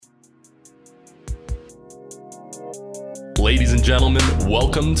Ladies and gentlemen,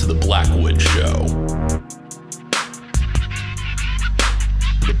 welcome to the Blackwood Show.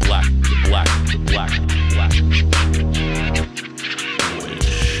 The Blackwood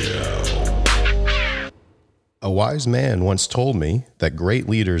Show. A wise man once told me that great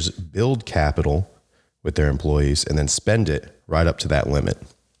leaders build capital with their employees and then spend it right up to that limit.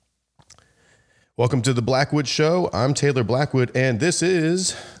 Welcome to the Blackwood Show. I'm Taylor Blackwood, and this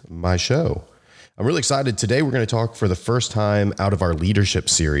is my show. I'm really excited. Today, we're going to talk for the first time out of our leadership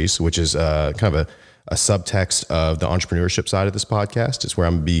series, which is kind of a subtext of the entrepreneurship side of this podcast. It's where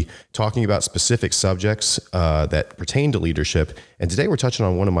I'm going to be talking about specific subjects that pertain to leadership. And today, we're touching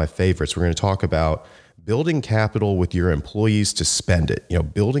on one of my favorites. We're going to talk about building capital with your employees to spend it,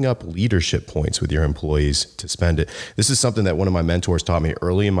 building up leadership points with your employees to spend it. This is something that one of my mentors taught me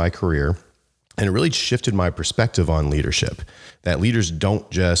early in my career, and it really shifted my perspective on leadership, that leaders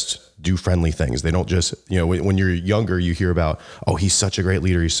don't just do friendly things. They don't just, when you're younger, you hear about, oh, he's such a great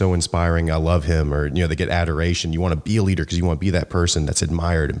leader. He's so inspiring. I love him. Or, they get adoration. You want to be a leader because you want to be that person that's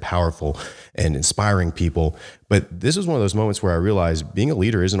admired and powerful and inspiring people. But this is one of those moments where I realized being a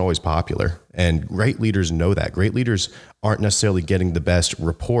leader isn't always popular. And great leaders know that. Great leaders aren't necessarily getting the best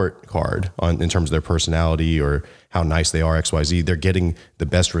report card in terms of their personality or how nice they are, XYZ. They're getting the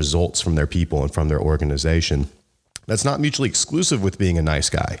best results from their people and from their organization. That's not mutually exclusive with being a nice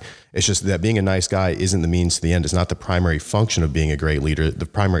guy. It's just that being a nice guy isn't the means to the end. It's not the primary function of being a great leader. The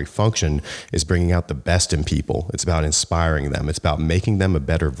primary function is bringing out the best in people. It's about inspiring them. It's about making them a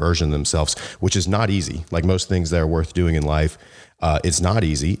better version of themselves, which is not easy. Like most things that are worth doing in life, it's not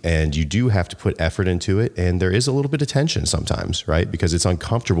easy, and you do have to put effort into it. And there is a little bit of tension sometimes, right? Because it's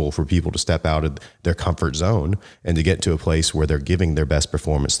uncomfortable for people to step out of their comfort zone and to get to a place where they're giving their best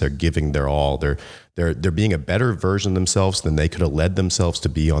performance. They're giving their all. They're being a better version of themselves than they could have led themselves to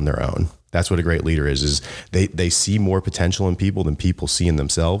be on their own. That's what a great leader is they see more potential in people than people see in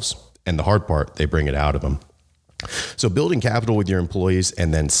themselves. And the hard part, they bring it out of them. So building capital with your employees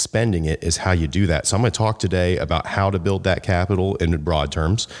and then spending it is how you do that. So I'm going to talk today about how to build that capital in broad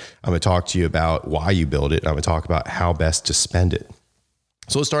terms. I'm going to talk to you about why you build it. I'm going to talk about how best to spend it.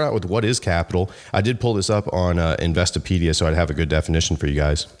 So let's start out with what is capital. I did pull this up on Investopedia, so I'd have a good definition for you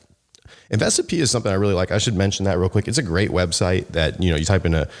guys. Investopedia is something I really like. I should mention that real quick. It's a great website that, you type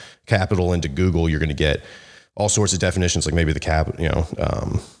in a capital into Google, you're going to get all sorts of definitions, like maybe the capital,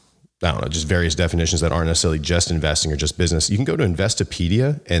 I don't know, just various definitions that aren't necessarily just investing or just business. You can go to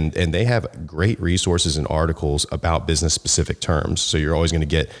Investopedia and they have great resources and articles about business specific terms. So you're always going to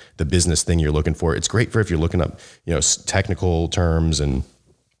get the business thing you're looking for. It's great for if you're looking up, technical terms and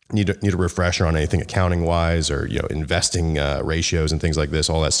need a refresher on anything accounting wise or, investing ratios and things like this.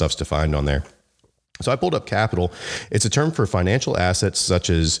 All that stuff's defined on there. So I pulled up capital. It's a term for financial assets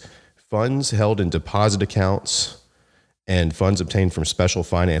such as funds held in deposit accounts and funds obtained from special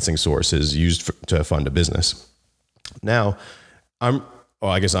financing sources used to fund a business. Now,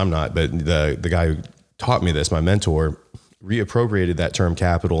 I guess I'm not, but the guy who taught me this, my mentor, reappropriated that term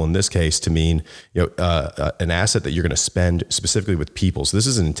capital in this case to mean an asset that you're going to spend specifically with people. So this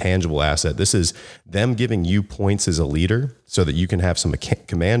is an intangible asset. This is them giving you points as a leader so that you can have some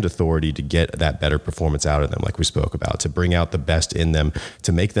command authority to get that better performance out of them, like we spoke about, to bring out the best in them,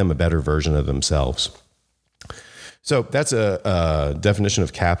 to make them a better version of themselves. So that's a definition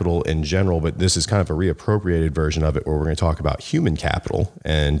of capital in general, but this is kind of a reappropriated version of it where we're going to talk about human capital.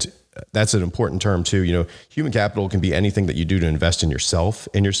 And that's an important term too. Human capital can be anything that you do to invest in yourself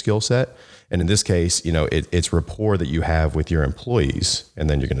and your skill set. And in this case, it's rapport that you have with your employees, and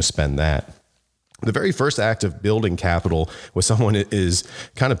then you're going to spend that. The very first act of building capital with someone is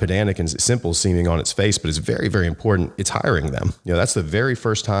kind of pedantic and simple seeming on its face, but it's very, very important. It's hiring them. That's the very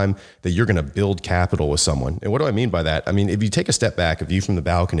first time that you're going to build capital with someone. And what do I mean by that? I mean, if you take a step back, if you from the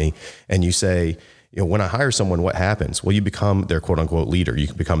balcony and you say, when I hire someone, what happens? Well, you become their quote unquote leader. You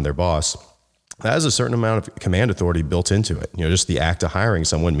can become their boss. That has a certain amount of command authority built into it. Just the act of hiring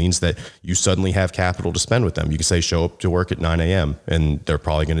someone means that you suddenly have capital to spend with them. You can say, show up to work at 9 a.m. and they're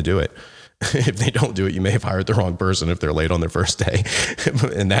probably going to do it. If they don't do it, you may have hired the wrong person if they're late on their first day.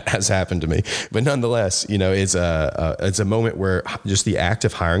 And that has happened to me. But nonetheless, it's a moment where just the act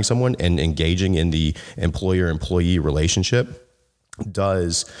of hiring someone and engaging in the employer-employee relationship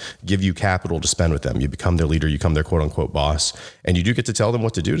does give you capital to spend with them. You become their leader, you become their quote unquote boss, and you do get to tell them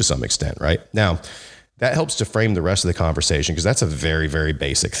what to do to some extent, right? Now, that helps to frame the rest of the conversation because that's a very, very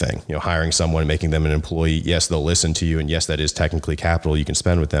basic thing. Hiring someone, making them an employee. Yes, they'll listen to you. And yes, that is technically capital you can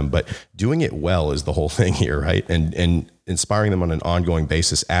spend with them, but doing it well is the whole thing here, right? And inspiring them on an ongoing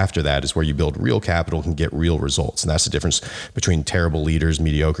basis after that is where you build real capital and get real results. And that's the difference between terrible leaders,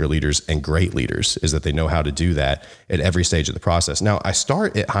 mediocre leaders, and great leaders, is that they know how to do that at every stage of the process. Now, I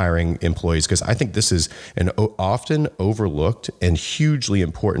start at hiring employees because I think this is an often overlooked and hugely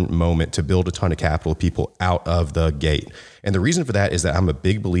important moment to build a ton of capital people out of the gate. And the reason for that is that I'm a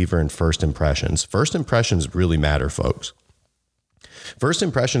big believer in first impressions. First impressions really matter, folks. First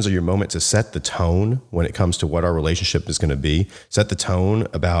impressions are your moment to set the tone when it comes to what our relationship is going to be, set the tone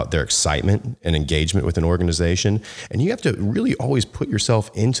about their excitement and engagement with an organization. And you have to really always put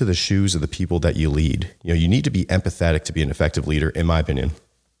yourself into the shoes of the people that you lead. You need to be empathetic to be an effective leader, in my opinion.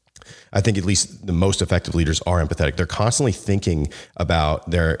 I think at least the most effective leaders are empathetic. They're constantly thinking about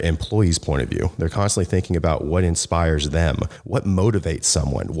their employees' point of view. They're constantly thinking about what inspires them, what motivates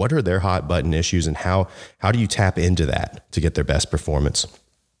someone, what are their hot button issues, and how do you tap into that to get their best performance?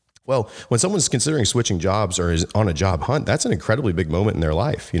 Well, when someone's considering switching jobs or is on a job hunt, that's an incredibly big moment in their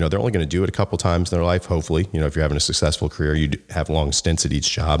life. They're only going to do it a couple times in their life, hopefully. If you're having a successful career, you have long stints at each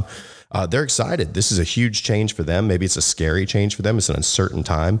job. They're excited. This is a huge change for them. Maybe it's a scary change for them. It's an uncertain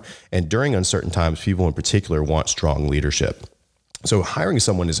time. And during uncertain times, people in particular want strong leadership. So hiring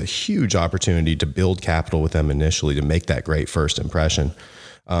someone is a huge opportunity to build capital with them initially to make that great first impression.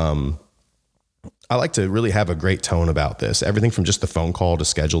 I like to really have a great tone about this. Everything from just the phone call to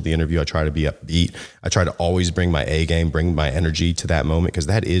schedule the interview. I try to be upbeat. I try to always bring my A game, bring my energy to that moment, because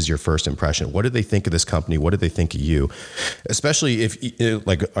that is your first impression. What do they think of this company? What do they think of you? Especially if,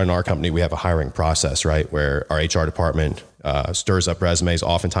 like in our company, we have a hiring process, right? Where our HR department stirs up resumes.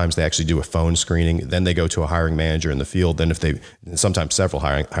 Oftentimes they actually do a phone screening. Then they go to a hiring manager in the field. Then sometimes several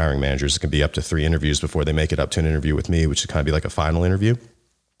hiring managers, it can be up to 3 interviews before they make it up to an interview with me, which is kind of be like a final interview.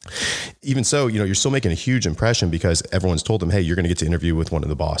 Even so, you're still making a huge impression because everyone's told them, hey, you're going to get to interview with one of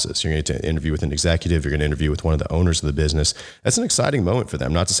the bosses. You're going to get to interview with an executive. You're going to interview with one of the owners of the business. That's an exciting moment for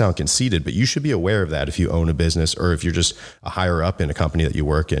them. Not to sound conceited, but you should be aware of that if you own a business or if you're just a higher up in a company that you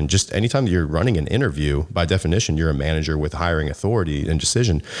work in. Just anytime that you're running an interview, by definition, you're a manager with hiring authority and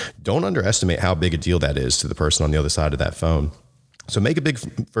decision. Don't underestimate how big a deal that is to the person on the other side of that phone. So make a big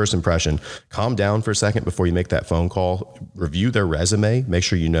first impression. Calm down for a second before you make that phone call. Review their resume. Make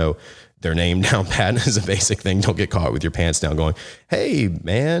sure you know their name down pat is a basic thing. Don't get caught with your pants down going, hey,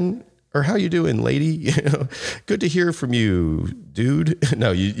 man, or how you doing, lady? Good to hear from you, dude.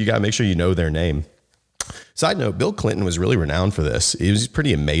 No, you got to make sure you know their name. Side note, Bill Clinton was really renowned for this. He was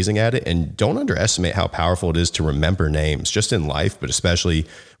pretty amazing at it. And don't underestimate how powerful it is to remember names, just in life, but especially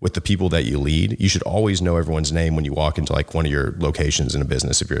with the people that you lead. You should always know everyone's name when you walk into like one of your locations in a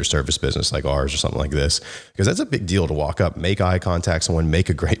business, if you're a service business like ours or something like this, because that's a big deal to walk up, make eye contact, someone, make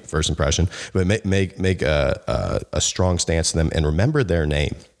a great first impression, but make a strong stance to them and remember their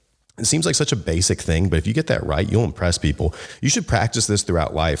name. It seems like such a basic thing, but if you get that right, you'll impress people. You should practice this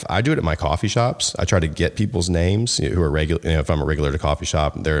throughout life. I do it at my coffee shops. I try to get people's names who are regular. If I'm a regular at a coffee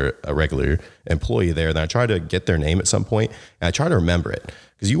shop, they're a regular employee there, then I try to get their name at some point and I try to remember it.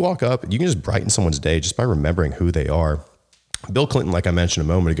 Because you walk up, you can just brighten someone's day just by remembering who they are. Bill Clinton, like I mentioned a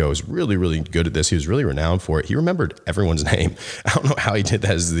moment ago, is really, really good at this. He was really renowned for it. He remembered everyone's name. I don't know how he did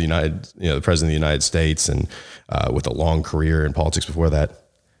that as the president of the United States and with a long career in politics before that.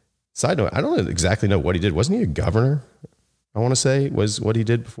 Side note, I don't exactly know what he did. Wasn't he a governor? I want to say was what he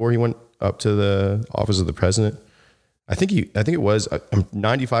did before he went up to the office of the president. I think it was. I'm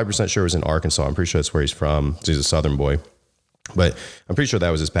 95% sure it was in Arkansas. I'm pretty sure that's where he's from. He's a Southern boy, but I'm pretty sure that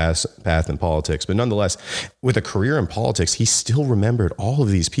was his path in politics. But nonetheless, with a career in politics, he still remembered all of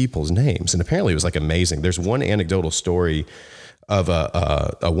these people's names, and apparently it was like amazing. There's one anecdotal story of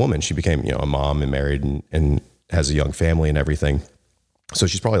a woman. She became a mom and married and has a young family and everything. So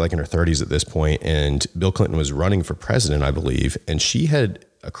she's probably like in her 30s at this point, and Bill Clinton was running for president, I believe, and she had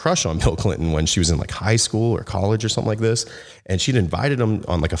a crush on Bill Clinton when she was in like high school or college or something like this, and she'd invited him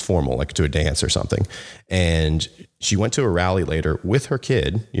on like a formal, like to a dance or something, and she went to a rally later with her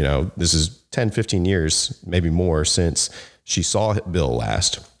kid. This is 10, 15 years, maybe more, since she saw Bill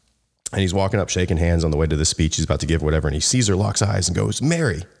last. And he's walking up, shaking hands on the way to the speech he's about to give, whatever. And he sees her, locks eyes and goes,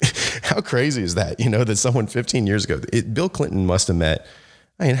 Mary. How crazy is that? That someone 15 years ago, Bill Clinton must have met,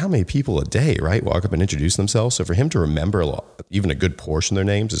 how many people a day, right? Walk up and introduce themselves. So for him to remember even a good portion of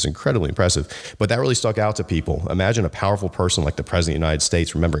their names is incredibly impressive. But that really stuck out to people. Imagine a powerful person like the president of the United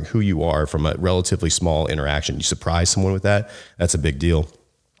States remembering who you are from a relatively small interaction. You surprise someone with that, that's a big deal.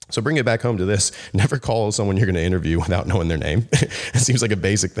 So bring it back home to this. Never call someone you're going to interview without knowing their name. It seems like a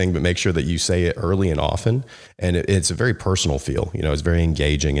basic thing, but make sure that you say it early and often. And it's a very personal feel. It's very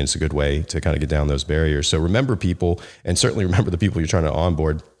engaging, and it's a good way to kind of get down those barriers. So remember people, and certainly remember the people you're trying to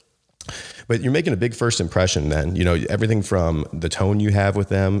onboard. But you're making a big first impression then, everything from the tone you have with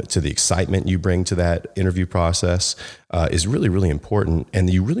them to the excitement you bring to that interview process is really, really important. And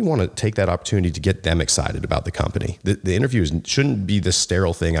you really want to take that opportunity to get them excited about the company. The interviews shouldn't be this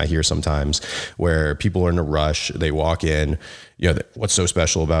sterile thing I hear sometimes where people are in a rush. They walk in, what's so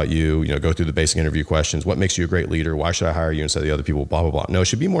special about you? Go through the basic interview questions. What makes you a great leader? Why should I hire you instead of the other people? Blah, blah, blah. No, it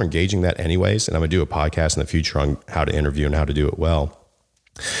should be more engaging that anyways. And I'm going to do a podcast in the future on how to interview and how to do it well.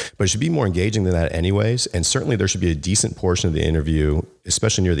 But it should be more engaging than that anyways. And certainly there should be a decent portion of the interview,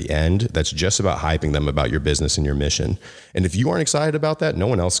 especially near the end, that's just about hyping them about your business and your mission. And if you aren't excited about that, no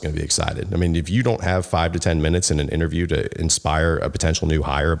one else is going to be excited. I mean, if you don't have 5 to 10 minutes in an interview to inspire a potential new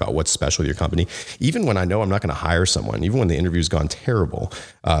hire about what's special to your company, even when I know I'm not going to hire someone, even when the interview's gone terrible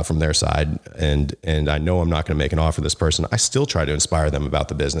from their side, and I know I'm not going to make an offer to this person, I still try to inspire them about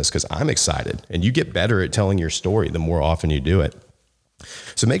the business because I'm excited. And you get better at telling your story the more often you do it.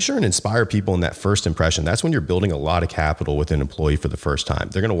 So make sure and inspire people in that first impression. That's when you're building a lot of capital with an employee for the first time.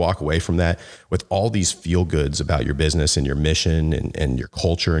 They're going to walk away from that with all these feel goods about your business and your mission and your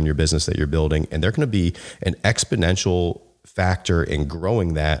culture and your business that you're building. And they're going to be an exponential factor in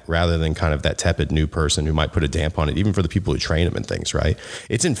growing that rather than kind of that tepid new person who might put a damp on it, even for the people who train them and things, right?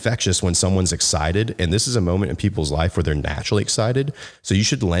 It's infectious when someone's excited. And this is a moment in people's life where they're naturally excited. So you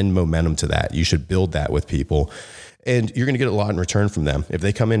should lend momentum to that. You should build that with people. And you're going to get a lot in return from them. If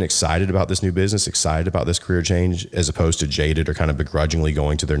they come in excited about this new business, excited about this career change, as opposed to jaded or kind of begrudgingly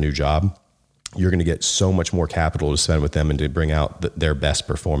going to their new job, you're going to get so much more capital to spend with them and to bring out their best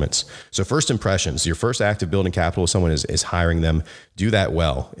performance. So first impressions, your first act of building capital with someone is hiring them. Do that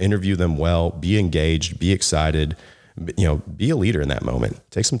well, interview them well, be engaged, be excited, be a leader in that moment.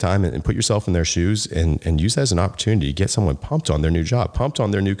 Take some time and put yourself in their shoes and use that as an opportunity to get someone pumped on their new job, pumped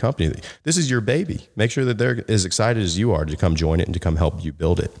on their new company. This is your baby. Make sure that they're as excited as you are to come join it and to come help you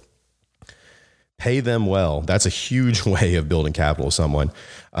build it. Pay them well. That's a huge way of building capital with someone.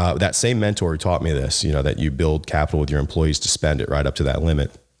 That same mentor taught me this, that you build capital with your employees to spend it right up to that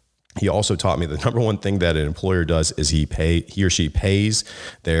limit. He also taught me the number one thing that an employer does is he or she pays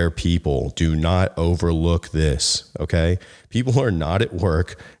their people. Do not overlook this, okay? People are not at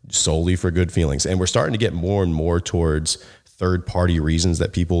work solely for good feelings. And we're starting to get more and more towards third-party reasons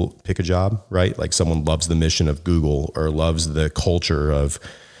that people pick a job, right? Like someone loves the mission of Google or loves the culture of,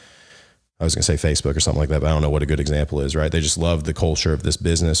 I was going to say Facebook or something like that, but I don't know what a good example is, right? They just love the culture of this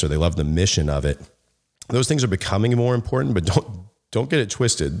business or they love the mission of it. Those things are becoming more important, but don't get it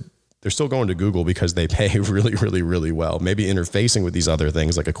twisted. They're still going to Google because they pay really, really, really well. Maybe interfacing with these other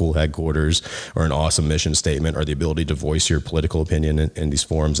things like a cool headquarters or an awesome mission statement or the ability to voice your political opinion in these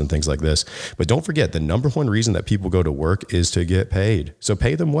forums and things like this. But don't forget, the number one reason that people go to work is to get paid. So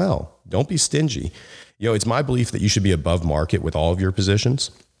pay them well. Don't be stingy. It's my belief that you should be above market with all of your positions,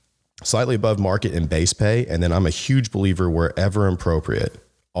 slightly above market in base pay. And then I'm a huge believer wherever appropriate,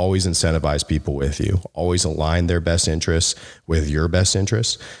 always incentivize people with you, always align their best interests with your best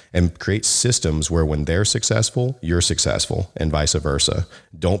interests and create systems where when they're successful, you're successful and vice versa.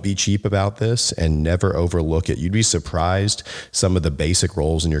 Don't be cheap about this and never overlook it. You'd be surprised some of the basic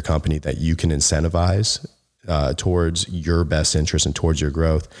roles in your company that you can incentivize towards your best interest and towards your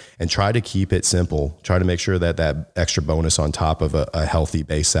growth, and try to keep it simple. Try to make sure that that extra bonus on top of a healthy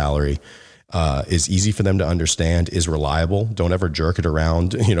base salary is easy for them to understand, is reliable. Don't ever jerk it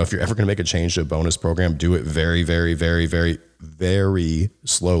around. If you're ever going to make a change to a bonus program, do it very, very, very, very, very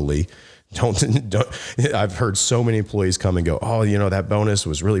slowly. Don't. I've heard so many employees come and go, oh, that bonus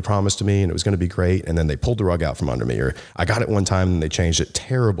was really promised to me and it was going to be great. And then they pulled the rug out from under me, or I got it one time and they changed it.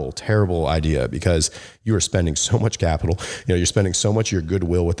 Terrible, terrible idea, because you are spending so much capital. You're spending so much of your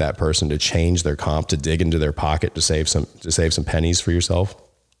goodwill with that person to change their comp, to dig into their pocket, to save some pennies for yourself.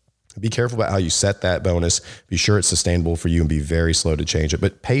 Be careful about how you set that bonus. Be sure it's sustainable for you and be very slow to change it.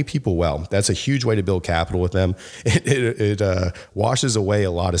 But pay people well. That's a huge way to build capital with them. It washes away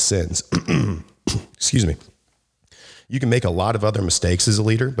a lot of sins. Excuse me. You can make a lot of other mistakes as a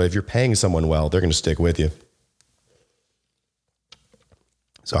leader, but if you're paying someone well, they're going to stick with you.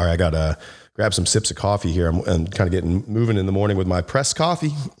 Sorry, I got to grab some sips of coffee here. I'm kind of getting moving in the morning with my pressed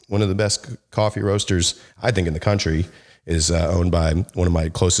coffee. One of the best coffee roasters, I think, in the country. Is owned by one of my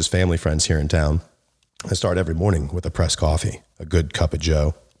closest family friends here in town. I start every morning with a pressed coffee, a good cup of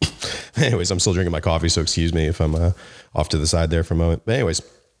Joe. Anyways, I'm still drinking my coffee, so excuse me if I'm off to the side there for a moment. But anyways,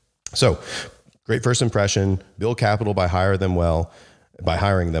 so great first impression, build capital by hire them well. by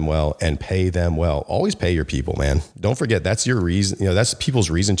hiring them well and pay them well. Always pay your people, man. Don't forget, that's your reason. That's people's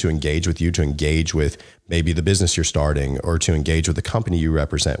reason to engage with you, to engage with maybe the business you're starting, or to engage with the company you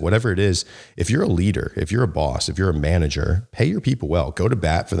represent, whatever it is. If you're a leader, if you're a boss, if you're a manager, pay your people well. Go to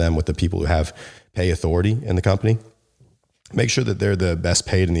bat for them with the people who have pay authority in the company. Make sure that they're the best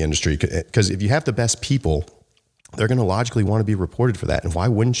paid in the industry. Because if you have the best people, they're going to logically want to be reported for that. And why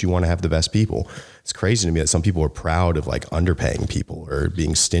wouldn't you want to have the best people? It's crazy to me that some people are proud of like underpaying people or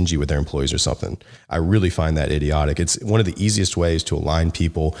being stingy with their employees or something. I really find that idiotic. It's one of the easiest ways to align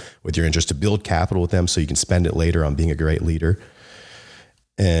people with your interest, to build capital with them so you can spend it later on being a great leader.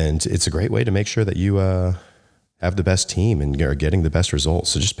 And it's a great way to make sure that you have the best team and are getting the best results.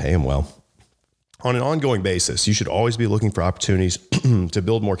 So just pay them well. On an ongoing basis, you should always be looking for opportunities to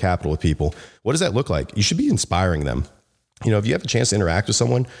build more capital with people. What does that look like? You should be inspiring them. If you have a chance to interact with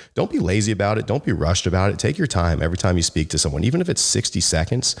someone, don't be lazy about it. Don't be rushed about it. Take your time every time you speak to someone, even if it's 60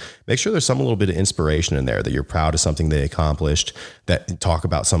 seconds. Make sure there's a little bit of inspiration in there, that you're proud of something they accomplished, that talk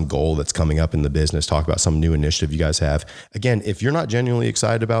about some goal that's coming up in the business, talk about some new initiative you guys have. Again, if you're not genuinely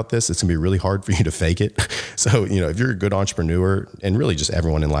excited about this, it's gonna be really hard for you to fake it. So, if you're a good entrepreneur, and really just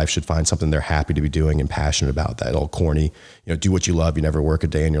everyone in life should find something they're happy to be doing and passionate about, that old corny, do what you love, you never work a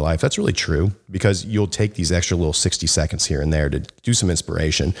day in your life. That's really true, because you'll take these extra little 60 seconds here and there to do some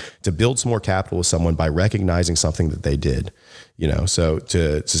inspiration, to build some more capital with someone by recognizing something that they did, so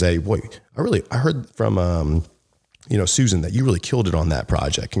to say, boy, I heard from, Susan, that you really killed it on that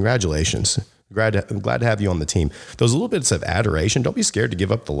project. Congratulations. I'm glad to have you on the team. Those little bits of adoration, don't be scared to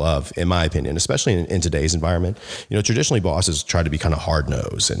give up the love, in my opinion, especially in today's environment. Traditionally bosses try to be kind of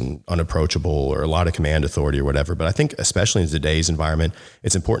hard-nosed and unapproachable, or a lot of command authority or whatever. But I think especially in today's environment,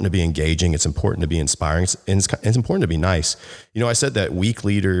 it's important to be engaging. It's important to be inspiring. It's important to be nice. I said that weak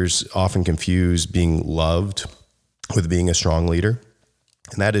leaders often confuse being loved with being a strong leader.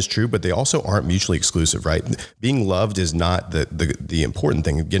 And that is true, but they also aren't mutually exclusive, right? Being loved is not the important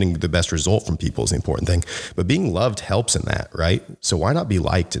thing. Getting the best result from people is the important thing, but being loved helps in that, right? So why not be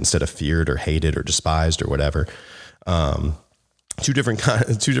liked instead of feared or hated or despised or whatever? Two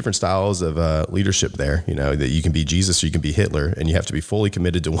different styles of leadership there, that you can be Jesus or you can be Hitler, and you have to be fully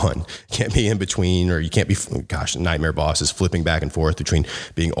committed to one. You can't be in between, or you can't be, nightmare bosses flipping back and forth between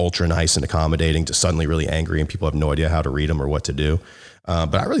being ultra nice and accommodating to suddenly really angry and people have no idea how to read them or what to do.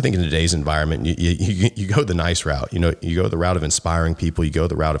 But I really think in today's environment, you go the nice route. You go the route of inspiring people. You go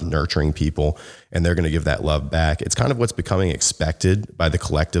the route of nurturing people, and they're going to give that love back. It's kind of what's becoming expected by the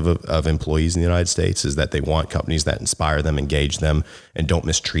collective of employees in the United States, is that they want companies that inspire them, engage them, and don't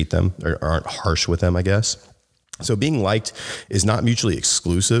mistreat them, or aren't harsh with them, I guess. So being liked is not mutually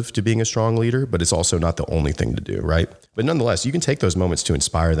exclusive to being a strong leader, but it's also not the only thing to do, right? But nonetheless, you can take those moments to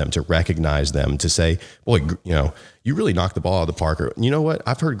inspire them, to recognize them, to say, boy, you really knocked the ball out of the park. Or, you know what?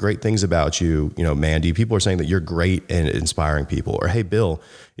 I've heard great things about you, Mandy. People are saying that you're great at inspiring people. Or, hey, Bill,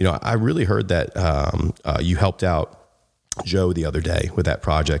 I really heard that you helped out Joe the other day with that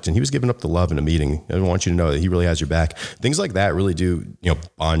project, and he was giving up the love in a meeting. I want you to know that he really has your back. Things like that really do,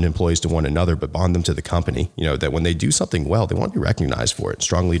 bond employees to one another, but bond them to the company. That when they do something well, they want to be recognized for it.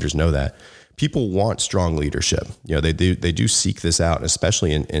 Strong leaders know that. People want strong leadership. They do seek this out,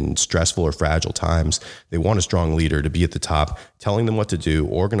 especially in stressful or fragile times. They want a strong leader to be at the top, telling them what to do,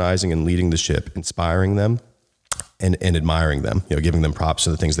 organizing and leading the ship, inspiring them, and admiring them, giving them props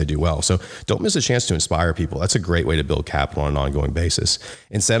for the things they do well. So don't miss a chance to inspire people. That's a great way to build capital on an ongoing basis.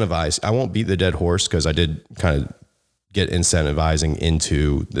 Incentivize. I won't beat the dead horse, because I did kind of get incentivizing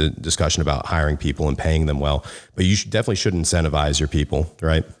into the discussion about hiring people and paying them well, but you definitely should incentivize your people,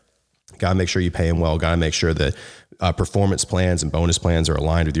 right? Got to make sure you pay them well. Got to make sure that performance plans and bonus plans are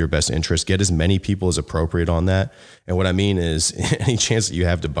aligned with your best interest. Get as many people as appropriate on that. And what I mean is, any chance that you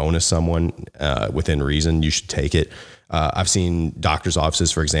have to bonus someone within reason, you should take it. I've seen doctors'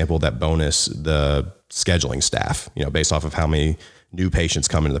 offices, for example, that bonus the scheduling staff, based off of how many new patients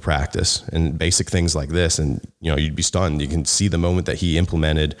come into the practice and basic things like this. And, you'd be stunned. You can see the moment that he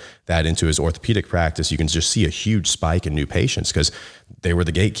implemented that into his orthopedic practice, you can just see a huge spike in new patients, because they were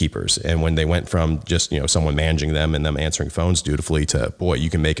the gatekeepers. And when they went from just, someone managing them and them answering phones dutifully to, boy, you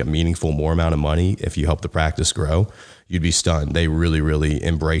can make a meaningful more amount of money if you help the practice grow, you'd be stunned. They really, really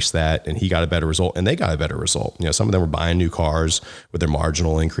embraced that, and he got a better result, and they got a better result. Some of them were buying new cars with their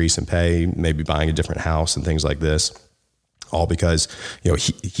marginal increase in pay, maybe buying a different house and things like this. All because,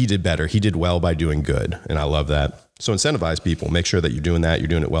 he did better. He did well by doing good. And I love that. So incentivize people. Make sure that you're doing that. You're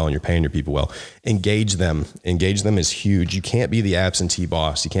doing it well, and you're paying your people well. Engage them. Engage them is huge. You can't be the absentee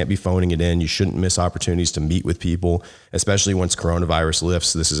boss. You can't be phoning it in. You shouldn't miss opportunities to meet with people, especially once coronavirus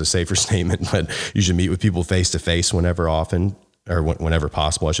lifts. This is a safer statement, but you should meet with people face to face whenever or whenever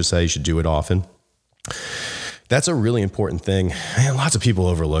possible, I should say. You should do it often. That's a really important thing. Man, lots of people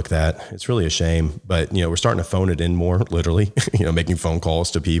overlook that. It's really a shame, but we're starting to phone it in more, literally, making phone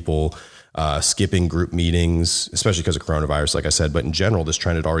calls to people, skipping group meetings, especially because of coronavirus, like I said. But in general, this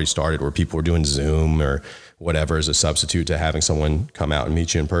trend had already started where people were doing Zoom or whatever as a substitute to having someone come out and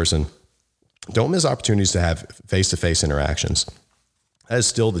meet you in person. Don't miss opportunities to have face-to-face interactions. That is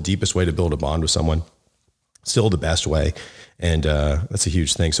still the deepest way to build a bond with someone, still the best way. And that's a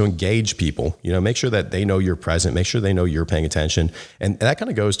huge thing. So engage people, make sure that they know you're present, make sure they know you're paying attention. And that kind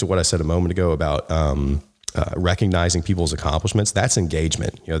of goes to what I said a moment ago about recognizing people's accomplishments. That's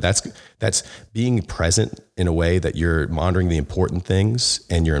engagement. That's being present in a way that you're monitoring the important things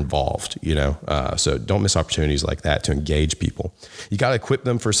and you're involved, so don't miss opportunities like that to engage people. You got to equip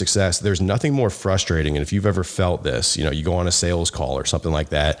them for success. There's nothing more frustrating. And if you've ever felt this, you go on a sales call or something like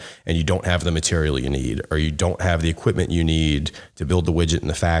that, and you don't have the material you need, or you don't have the equipment you need to build the widget in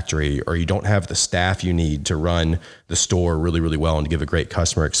the factory, or you don't have the staff you need to run the store really, really well and to give a great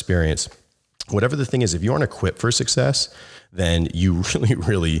customer experience. Whatever the thing is, if you aren't equipped for success, then you really,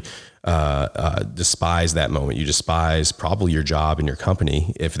 really despise that moment. You despise probably your job and your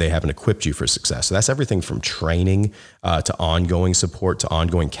company if they haven't equipped you for success. So that's everything from training to ongoing support to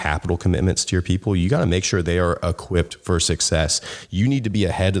ongoing capital commitments to your people. You got to make sure they are equipped for success. You need to be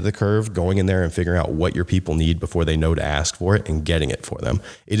ahead of the curve, going in there and figuring out what your people need before they know to ask for it and getting it for them.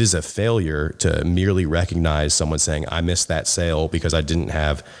 It is a failure to merely recognize someone saying, I missed that sale because I didn't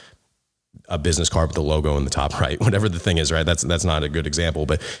have a business card with the logo in the top right, whatever the thing is, right? That's not a good example,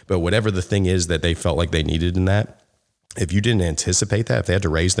 but whatever the thing is that they felt like they needed in that, if you didn't anticipate that, if they had to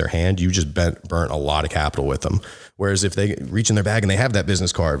raise their hand, you just burnt a lot of capital with them. Whereas if they reach in their bag and they have that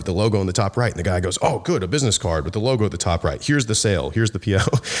business card with the logo in the top right, and the guy goes, oh, good, a business card with the logo at the top right. Here's the sale. Here's the PO.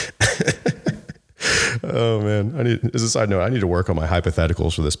 Oh man. As a side note, I need to work on my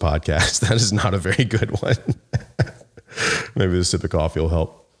hypotheticals for this podcast. That is not a very good one. Maybe this sip of coffee will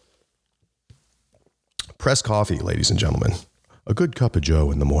help. Press coffee, ladies and gentlemen. A good cup of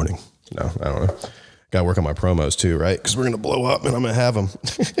Joe in the morning. No, I don't know. Got to work on my promos too, right? Because we're going to blow up and I'm going to have them.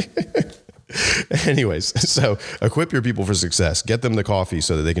 Anyways, so equip your people for success. Get them the coffee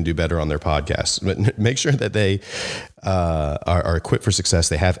so that they can do better on their podcasts. But make sure that they are equipped for success.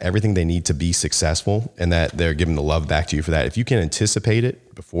 They have everything they need to be successful and that they're giving the love back to you for that. If you can anticipate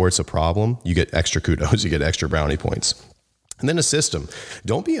it before it's a problem, you get extra kudos. You get extra brownie points. And then assist them.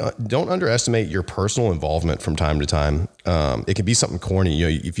 Don't underestimate your personal involvement from time to time. It can be something corny.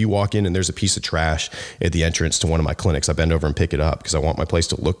 If you walk in and there's a piece of trash at the entrance to one of my clinics, I bend over and pick it up because I want my place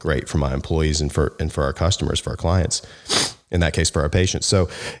to look great for my employees and for our customers, for our clients. In that case, for our patients. So,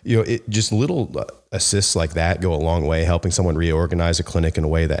 just little assists like that go a long way, helping someone reorganize a clinic in a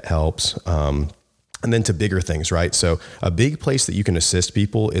way that helps. And then to bigger things, right? So a big place that you can assist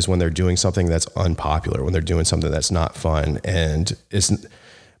people is when they're doing something that's unpopular, when they're doing something that's not fun. And it's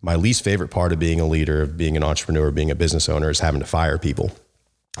my least favorite part of being a leader, of being an entrepreneur, being a business owner is having to fire people.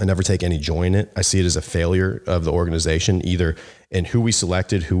 I never take any joy in it. I see it as a failure of the organization, either in who we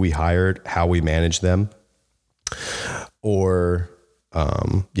selected, who we hired, how we managed them, or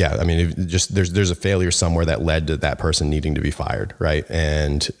there's a failure somewhere that led to that person needing to be fired. Right.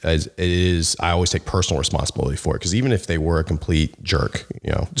 And I always take personal responsibility for it. Cause even if they were a complete jerk,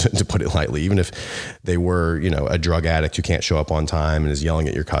 to put it lightly, even if they were, a drug addict who can't show up on time and is yelling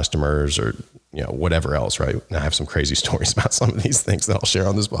at your customers or, whatever else. Right. And I have some crazy stories about some of these things that I'll share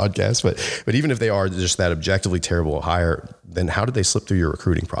on this podcast, but even if they are just that objectively terrible hire, then how did they slip through your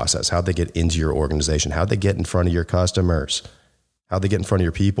recruiting process? How'd they get into your organization? How'd they get in front of your customers? How'd they get in front of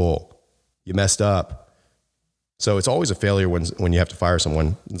your people? You messed up. So it's always a failure when you have to fire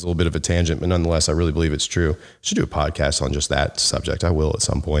someone. It's a little bit of a tangent, but nonetheless, I really believe it's true. I should do a podcast on just that subject. I will at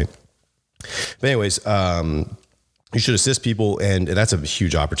some point. But anyways, you should assist people, and that's a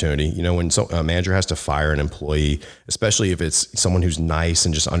huge opportunity. When a manager has to fire an employee, especially if it's someone who's nice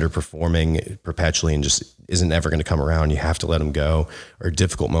and just underperforming perpetually and just isn't ever going to come around, you have to let them go, or a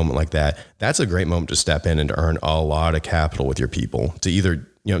difficult moment like that. That's a great moment to step in and to earn a lot of capital with your people to either,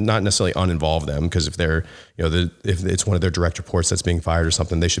 not necessarily uninvolve them, because if they're, if it's one of their direct reports that's being fired or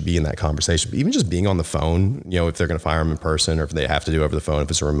something, they should be in that conversation. But even just being on the phone, if they're going to fire them in person or if they have to do over the phone, if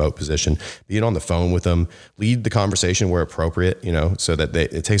it's a remote position, being on the phone with them, lead the conversation where appropriate, so that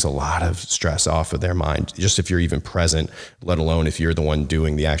it takes a lot of stress off of their mind, just if you're even present, let alone if you're the one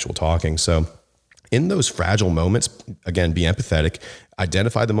doing the actual talking. So in those fragile moments, again, be empathetic,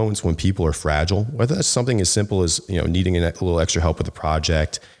 identify the moments when people are fragile, whether that's something as simple as, needing a little extra help with a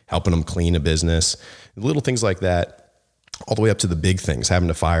project, helping them clean a business, little things like that, all the way up to the big things, having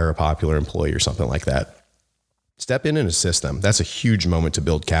to fire a popular employee or something like that. Step in and assist them. That's a huge moment to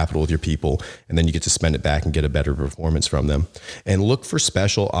build capital with your people, and then you get to spend it back and get a better performance from them. And look for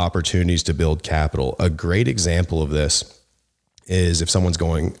special opportunities to build capital. A great example of this is if someone's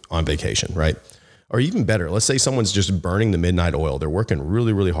going on vacation, right? Or even better, let's say someone's just burning the midnight oil. They're working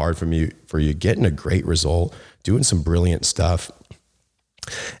really, really hard for you, getting a great result, doing some brilliant stuff.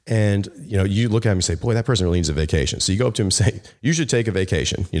 And, you look at him and say, boy, that person really needs a vacation. So you go up to him and say, you should take a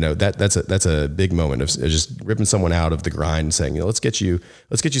vacation. That's a big moment of just ripping someone out of the grind and saying, let's get you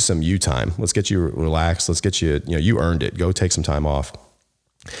some you time. Let's get you relaxed. Let's get you, you earned it. Go take some time off.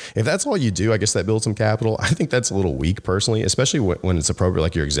 If that's all you do, I guess that builds some capital. I think that's a little weak personally, especially when it's appropriate,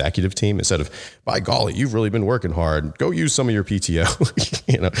 like your executive team, instead of, by golly, you've really been working hard, go use some of your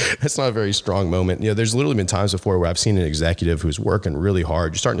PTO. That's not a very strong moment. There's literally been times before where I've seen an executive who's working really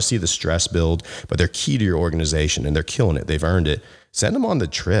hard. You're starting to see the stress build, but they're key to your organization and they're killing it. They've earned it. Send them on the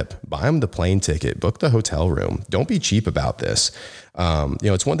trip, buy them the plane ticket, book the hotel room. Don't be cheap about this.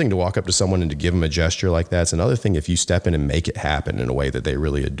 It's one thing to walk up to someone and to give them a gesture like that. It's another thing if you step in and make it happen in a way that they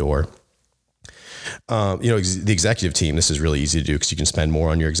really adore. The executive team, this is really easy to do because you can spend more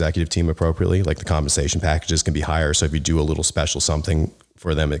on your executive team appropriately. Like the compensation packages can be higher. So if you do a little special something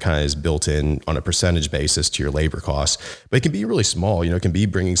for them, it kind of is built in on a percentage basis to your labor costs. But it can be really small. It can be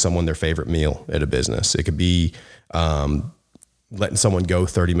bringing someone their favorite meal at a business. It could be letting someone go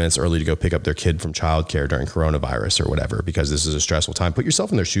 30 minutes early to go pick up their kid from childcare during coronavirus or whatever, because this is a stressful time. Put yourself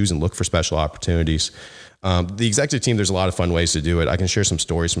in their shoes and look for special opportunities. The executive team, there's a lot of fun ways to do it. I can share some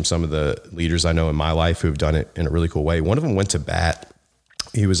stories from some of the leaders I know in my life who've done it in a really cool way. One of them went to bat.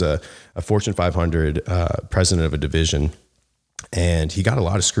 He was a Fortune 500 president of a division. And he got a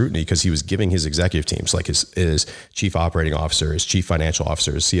lot of scrutiny because he was giving his executive teams, like his chief operating officer, his chief financial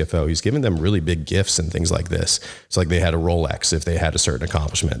officer, his CFO, he's giving them really big gifts and things like this. It's like they had a Rolex if they had a certain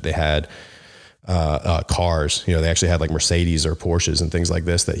accomplishment. They had cars, they actually had like Mercedes or Porsches and things like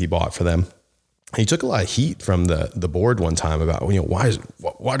this that he bought for them. He took a lot of heat from the board one time about,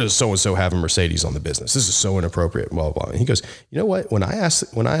 why does so-and-so have a Mercedes on the business? This is so inappropriate, blah, blah, blah. And he goes, you know what? When I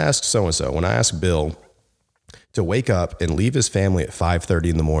ask Bill to wake up and leave his family at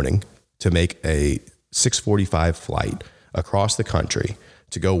 5:30 in the morning to make a 6:45 flight across the country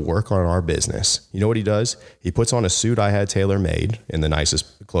to go work on our business, you know what he does? He puts on a suit I had tailor made in the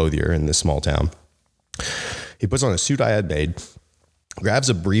nicest clothier in this small town. He puts on a suit I had made, grabs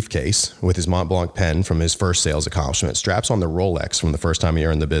a briefcase with his Mont Blanc pen from his first sales accomplishment, straps on the Rolex from the first time he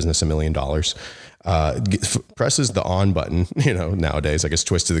earned the business $1 million, presses the on button, nowadays, I guess,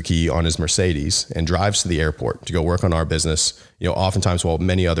 twist to the key on his Mercedes and drives to the airport to go work on our business, oftentimes while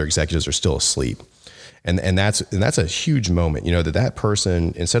many other executives are still asleep. And that's a huge moment, that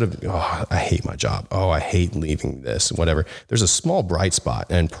person, instead of, oh, I hate my job. Oh, I hate leaving this, whatever. There's a small bright spot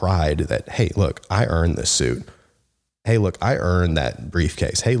and pride that, hey, look, I earned this suit. Hey, look, I earned that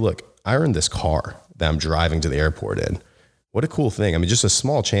briefcase. Hey, look, I earned this car that I'm driving to the airport in. What a cool thing. I mean, just a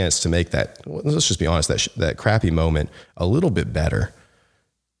small chance to make that, let's just be honest, that crappy moment a little bit better.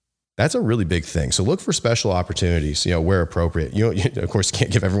 That's a really big thing. So look for special opportunities, where appropriate. You of course,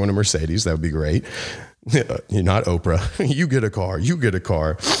 can't give everyone a Mercedes. That would be great. You're not Oprah. You get a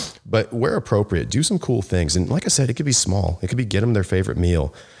car. But where appropriate, do some cool things. And like I said, it could be small. It could be get them their favorite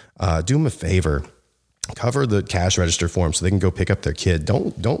meal. Do them a favor. Cover the cash register for them so they can go pick up their kid.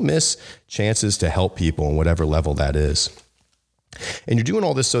 Don't miss chances to help people on whatever level that is. And you're doing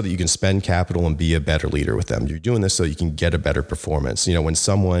all this so that you can spend capital and be a better leader with them. You're doing this so you can get a better performance. When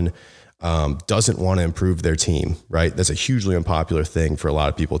someone doesn't want to improve their team, right? That's a hugely unpopular thing for a lot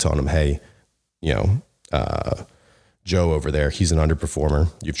of people, telling them, hey, Joe over there, he's an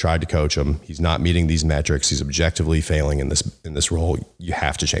underperformer. You've tried to coach him. He's not meeting these metrics. He's objectively failing in this role. You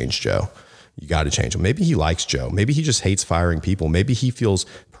have to change Joe. You got to change him. Maybe he likes Joe. Maybe he just hates firing people. Maybe he feels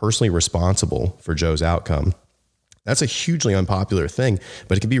personally responsible for Joe's outcome. That's a hugely unpopular thing,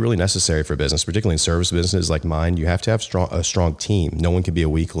 but it can be really necessary for business, particularly in service businesses like mine. You have to have a strong team. No one can be a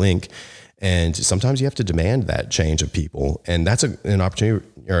weak link. And sometimes you have to demand that change of people. And that's an opportunity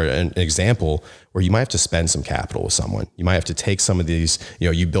or an example where you might have to spend some capital with someone. You might have to take some of these,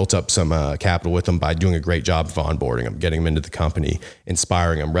 you built up some capital with them by doing a great job of onboarding them, getting them into the company,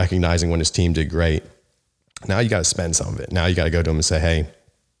 inspiring them, recognizing when his team did great. Now you got to spend some of it. Now you got to go to them and say, hey,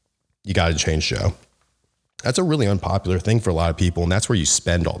 you got to change Joe. That's a really unpopular thing for a lot of people, and that's where you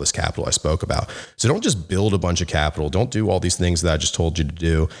spend all this capital I spoke about. So don't just build a bunch of capital. Don't do all these things that I just told you to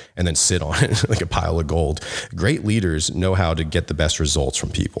do and then sit on it like a pile of gold. Great leaders know how to get the best results from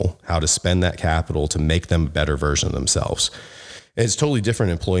people, how to spend that capital to make them a better version of themselves. It's totally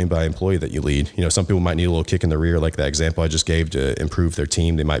different employee by employee that you lead. Some people might need a little kick in the rear, like that example I just gave, to improve their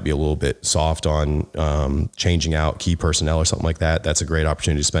team. They might be a little bit soft on changing out key personnel or something like that. That's a great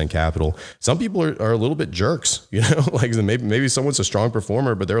opportunity to spend capital. Some people are a little bit jerks, like maybe someone's a strong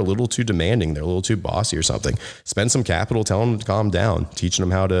performer, but they're a little too demanding. They're a little too bossy or something. Spend some capital, tell them to calm down, teaching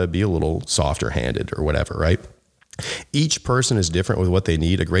them how to be a little softer handed or whatever, right? Each person is different with what they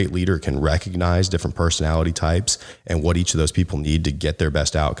need. A great leader can recognize different personality types and what each of those people need to get their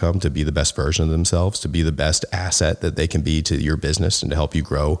best outcome, to be the best version of themselves, to be the best asset that they can be to your business and to help you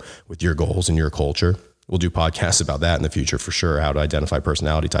grow with your goals and your culture. We'll do podcasts about that in the future for sure, how to identify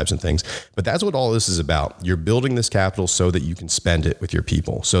personality types and things. But that's what all this is about. You're building this capital so that you can spend it with your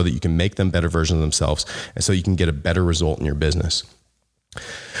people, so that you can make them better versions of themselves, and so you can get a better result in your business.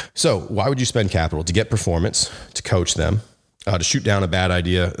 So why would you spend capital? To get performance, to coach them, to shoot down a bad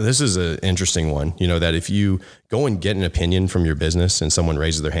idea. This is an interesting one, that if you go and get an opinion from your business and someone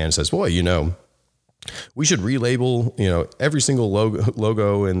raises their hand and says, boy, we should relabel, every single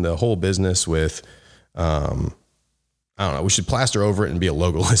logo in the whole business with, I don't know, we should plaster over it and be a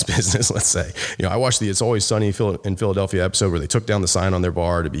logoless business, let's say. I watched the It's Always Sunny in Philadelphia episode where they took down the sign on their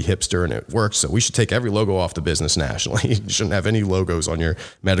bar to be hipster, and it worked. So we should take every logo off the business nationally. You shouldn't have any logos on your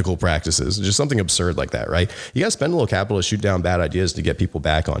medical practices. Just something absurd like that, right? You got to spend a little capital to shoot down bad ideas to get people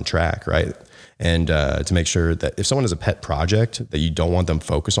back on track, right? And to make sure that if someone has a pet project that you don't want them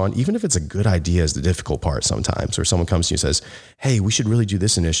focused on, even if it's a good idea is the difficult part sometimes, or someone comes to you and says, hey, we should really do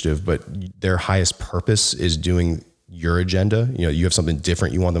this initiative, but their highest purpose is doing your agenda. You have something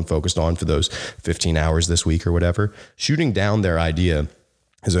different you want them focused on for those 15 hours this week or whatever. Shooting down their idea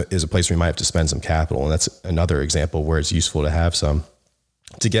is a place where you might have to spend some capital. And that's another example where it's useful to have some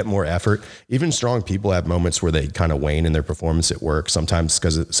to get more effort. Even strong people have moments where they kind of wane in their performance at work, sometimes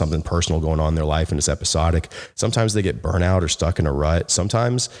because of something personal going on in their life and it's episodic. Sometimes they get burnout or stuck in a rut.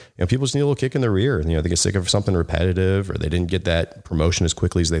 Sometimes, people just need a little kick in the rear. They get sick of something repetitive, or they didn't get that promotion as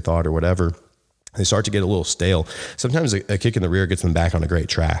quickly as they thought or whatever. They start to get a little stale. Sometimes a kick in the rear gets them back on a great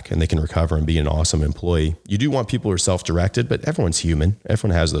track and they can recover and be an awesome employee. You do want people who are self-directed, but everyone's human.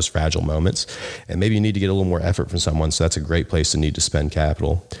 Everyone has those fragile moments, and maybe you need to get a little more effort from someone. So that's a great place to need to spend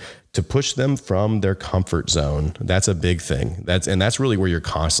capital. To push them from their comfort zone. That's a big thing. That's really where you're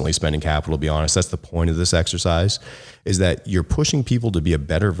constantly spending capital, to be honest. That's the point of this exercise, is that you're pushing people to be a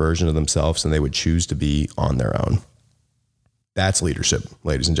better version of themselves than they would choose to be on their own. That's leadership,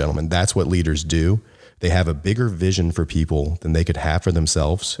 ladies and gentlemen. That's what leaders do. They have a bigger vision for people than they could have for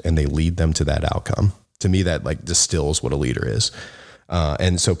themselves, and they lead them to that outcome. To me, that distills what a leader is.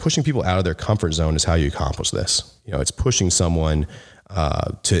 And so pushing people out of their comfort zone is how you accomplish this. It's pushing someone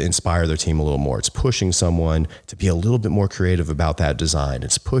to inspire their team a little more. It's pushing someone to be a little bit more creative about that design.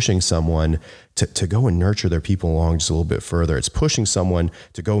 It's pushing someone to go and nurture their people along just a little bit further. It's pushing someone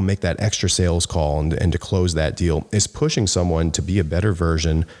to go make that extra sales call and to close that deal. It's pushing someone to be a better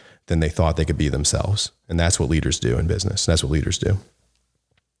version than they thought they could be themselves. And that's what leaders do in business. That's what leaders do.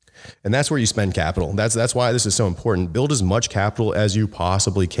 And that's where you spend capital. That's why this is so important. Build as much capital as you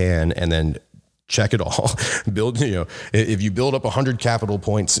possibly can, and then check it all. If you build up 100 capital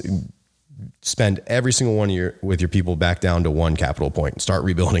points, spend every single one with your people back down to 1 capital point and start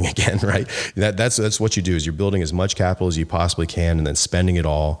rebuilding again, right? That's what you do, is you're building as much capital as you possibly can and then spending it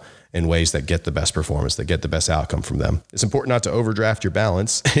all in ways that get the best performance, that get the best outcome from them. It's important not to overdraft your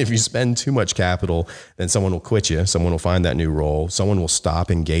balance. If you spend too much capital, then someone will quit you. Someone will find that new role. Someone will stop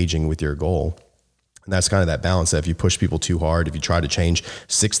engaging with your goal. And that's kind of that balance, that if you push people too hard, if you try to change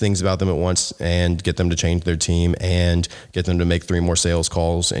 6 things about them at once and get them to change their team and get them to make 3 more sales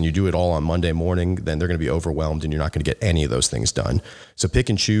calls, and you do it all on Monday morning, then they're going to be overwhelmed and you're not going to get any of those things done. So pick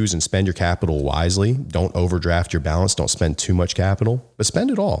and choose and spend your capital wisely. Don't overdraft your balance. Don't spend too much capital, but spend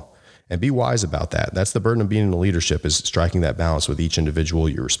it all. And be wise about that. That's the burden of being in a leadership, is striking that balance with each individual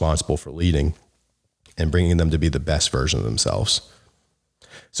you're responsible for leading and bringing them to be the best version of themselves.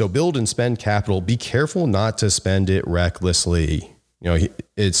 So build and spend capital. Be careful not to spend it recklessly.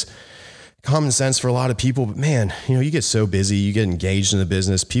 It's common sense for a lot of people, but man, you get so busy, you get engaged in the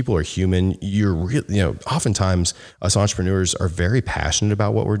business. People are human. Oftentimes us entrepreneurs are very passionate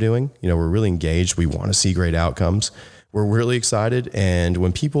about what we're doing. We're really engaged. We want to see great outcomes. We're really excited. And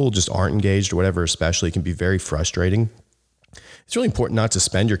when people just aren't engaged or whatever, especially, it can be very frustrating. It's really important not to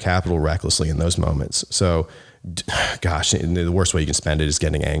spend your capital recklessly in those moments. So gosh, the worst way you can spend it is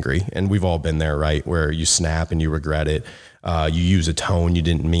getting angry. And we've all been there, right? Where you snap and you regret it. You use a tone you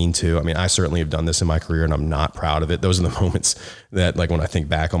didn't mean to. I mean, I certainly have done this in my career and I'm not proud of it. Those are the moments that, like, when I think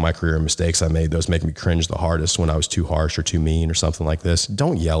back on my career and mistakes I made, those make me cringe the hardest, when I was too harsh or too mean or something like this.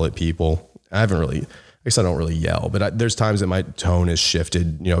 Don't yell at people. I guess I don't really yell, but there's times that my tone is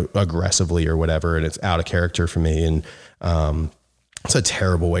shifted, aggressively or whatever, and it's out of character for me. And it's a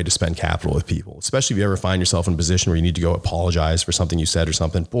terrible way to spend capital with people, especially if you ever find yourself in a position where you need to go apologize for something you said or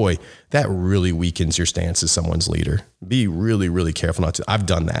something. Boy, that really weakens your stance as someone's leader. Be really, really careful not to. I've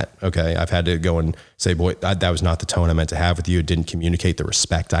done that. Okay. I've had to go and say, boy, that was not the tone I meant to have with you. It didn't communicate the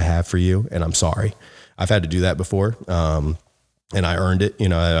respect I have for you, and I'm sorry. I've had to do that before. And I earned it.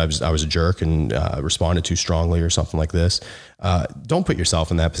 I was a jerk and responded too strongly or something like this. Don't put yourself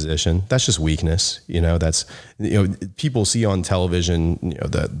in that position. That's just weakness. That's, people see on television,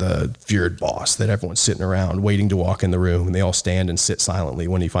 the feared boss that everyone's sitting around waiting to walk in the room, and they all stand and sit silently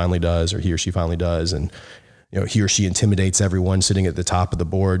when he finally does, or he or she finally does. And, he or she intimidates everyone sitting at the top of the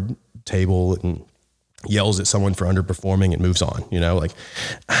board table and yells at someone for underperforming and moves on.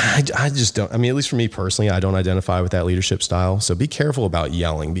 I just don't, at least for me personally, I don't identify with that leadership style. So be careful about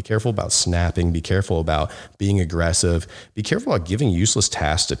yelling, be careful about snapping, be careful about being aggressive, be careful about giving useless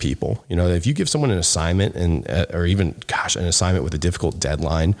tasks to people. If you give someone an assignment or even an assignment with a difficult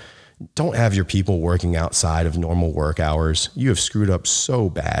deadline, don't have your people working outside of normal work hours. You have screwed up so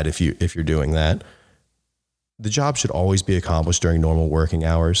bad if you're doing that. The job should always be accomplished during normal working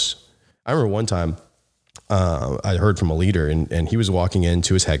hours. I remember one time, I heard from a leader and he was walking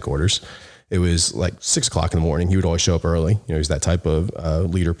into his headquarters. It was like 6 o'clock in the morning. He would always show up early. He's that type of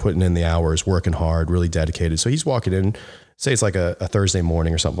leader, putting in the hours, working hard, really dedicated. So he's walking in, say it's like a Thursday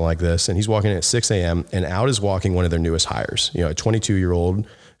morning or something like this. And he's walking in at 6 a.m. and out is walking one of their newest hires, a 22-year-old,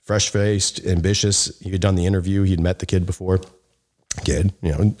 fresh faced, ambitious. He had done the interview. He'd met the kid before.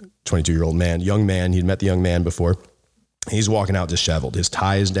 22-year-old man, young man. He'd met the young man before. He's walking out disheveled. His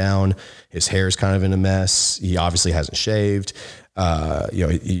tie is down. His hair is kind of in a mess. He obviously hasn't shaved.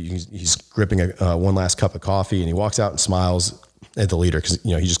 He's gripping one last cup of coffee, and he walks out and smiles at the leader because,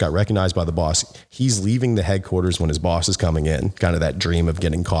 he just got recognized by the boss. He's leaving the headquarters when his boss is coming in, kind of that dream of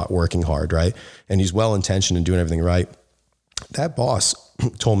getting caught working hard, right? And he's well-intentioned and doing everything right. That boss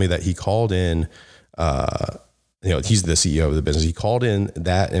told me that he called in, he's the CEO of the business. He called in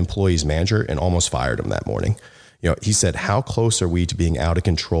that employee's manager and almost fired him that morning. He said, how close are we to being out of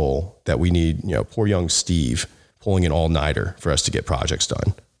control that we need, poor young Steve pulling an all-nighter for us to get projects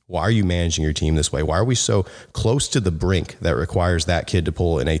done? Why are you managing your team this way? Why are we so close to the brink that requires that kid to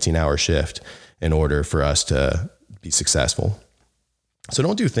pull an 18-hour shift in order for us to be successful? So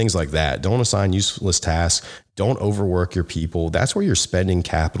don't do things like that. Don't assign useless tasks. Don't overwork your people. That's where you're spending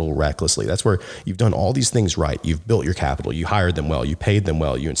capital recklessly. That's where you've done all these things right. You've built your capital. You hired them well. You paid them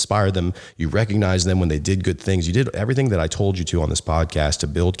well. You inspired them. You recognized them when they did good things. You did everything that I told you to on this podcast to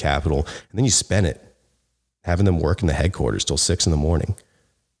build capital. And then you spent it having them work in the headquarters till 6 a.m.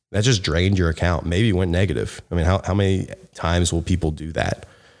 That just drained your account. Maybe it went negative. How many times will people do that?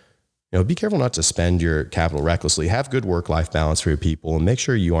 Be careful not to spend your capital recklessly. Have good work-life balance for your people, and make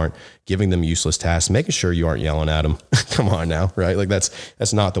sure you aren't giving them useless tasks, making sure you aren't yelling at them. Come on now, right? Like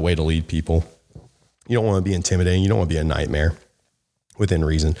that's not the way to lead people. You don't want to be intimidating. You don't want to be a nightmare within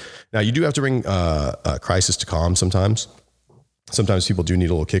reason. Now, you do have to bring a crisis to calm sometimes. Sometimes people do need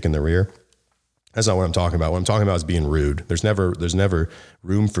a little kick in the rear. That's not what I'm talking about. What I'm talking about is being rude. There's never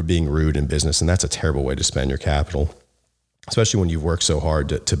room for being rude in business, and that's a terrible way to spend your capital, especially when you've worked so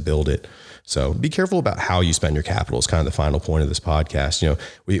hard to build it. So be careful about how you spend your capital is kind of the final point of this podcast.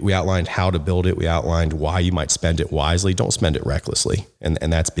 We outlined how to build it. We outlined why you might spend it wisely. Don't spend it recklessly. And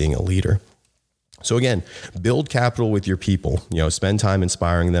that's being a leader. So again, build capital with your people, spend time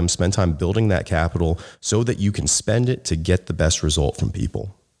inspiring them, spend time building that capital so that you can spend it to get the best result from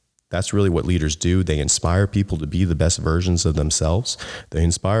people. That's really what leaders do. They inspire people to be the best versions of themselves. They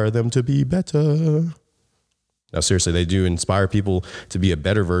inspire them to be better. Now, seriously, they do inspire people to be a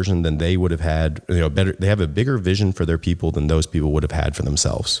better version than they would have had, better. They have a bigger vision for their people than those people would have had for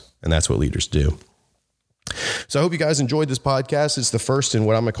themselves. And that's what leaders do. So I hope you guys enjoyed this podcast. It's the first in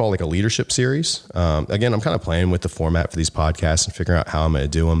what I'm going to call like a leadership series. Again, I'm kind of playing with the format for these podcasts and figuring out how I'm going to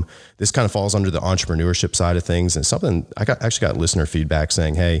do them. This kind of falls under the entrepreneurship side of things, and something I actually got listener feedback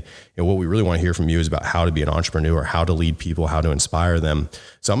saying, hey, what we really want to hear from you is about how to be an entrepreneur, how to lead people, how to inspire them.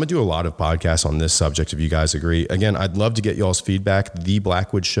 So I'm going to do a lot of podcasts on this subject if you guys agree. Again, I'd love to get y'all's feedback,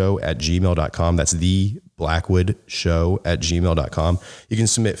 theblackwoodshow@gmail.com. That's theblackwoodshow@gmail.com. You can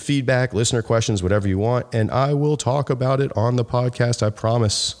submit feedback, listener questions, whatever you want, and I will talk about it on the podcast. I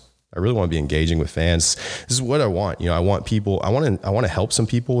promise. I really want to be engaging with fans. This is what I want. I want people, I want to help some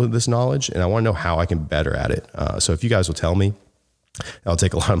people with this knowledge, and I want to know how I can better at it. So if you guys will tell me, I'll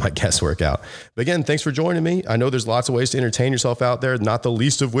take a lot of my guesswork out. But again, thanks for joining me. I know there's lots of ways to entertain yourself out there, not the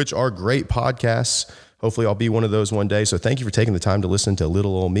least of which are great podcasts. Hopefully I'll be one of those one day. So thank you for taking the time to listen to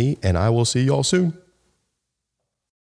little old me, and I will see y'all soon.